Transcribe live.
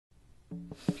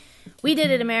We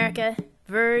did it, America.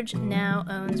 Verge now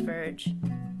owns Verge.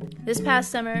 This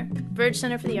past summer, Verge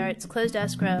Center for the Arts closed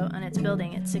escrow on its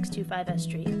building at 625 S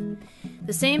Street.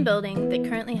 The same building that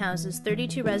currently houses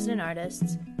 32 resident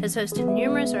artists has hosted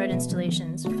numerous art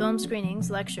installations, film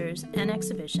screenings, lectures, and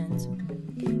exhibitions.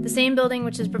 The same building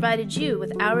which has provided you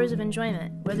with hours of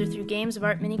enjoyment, whether through games of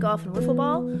art mini-golf and wiffle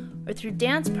ball, or through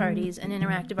dance parties and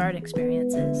interactive art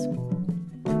experiences.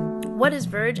 What does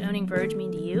Verge owning Verge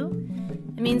mean to you?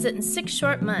 It means that in 6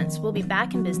 short months, we'll be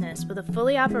back in business with a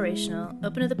fully operational,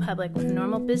 open to the public with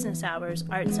normal business hours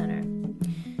art center.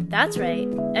 That's right,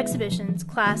 exhibitions,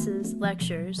 classes,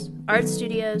 lectures, art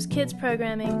studios, kids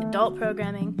programming, adult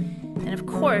programming, and of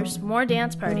course, more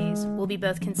dance parties will be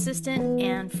both consistent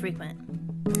and frequent.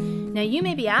 Now you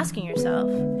may be asking yourself,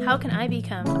 how can I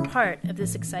become a part of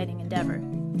this exciting endeavor?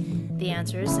 The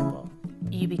answer is simple.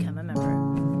 You become a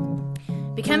member.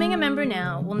 Becoming a member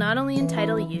now will not only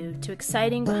entitle you to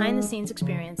exciting behind-the-scenes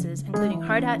experiences, including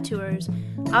hard hat tours,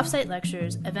 off-site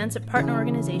lectures, events at partner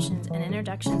organizations, and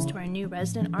introductions to our new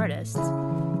resident artists.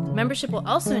 Membership will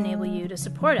also enable you to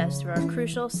support us through our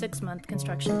crucial 6-month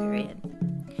construction period.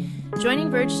 Joining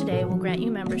Verge today will grant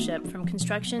you membership from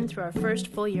construction through our first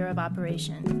full year of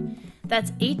operation.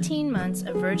 That's 18 months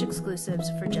of Verge exclusives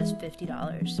for just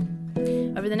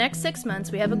 $50. Over the next 6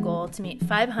 months, we have a goal to meet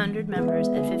 500 members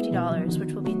at $50,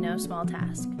 which will be no small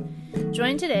task.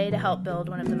 Join today to help build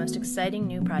one of the most exciting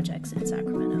new projects in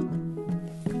Sacramento.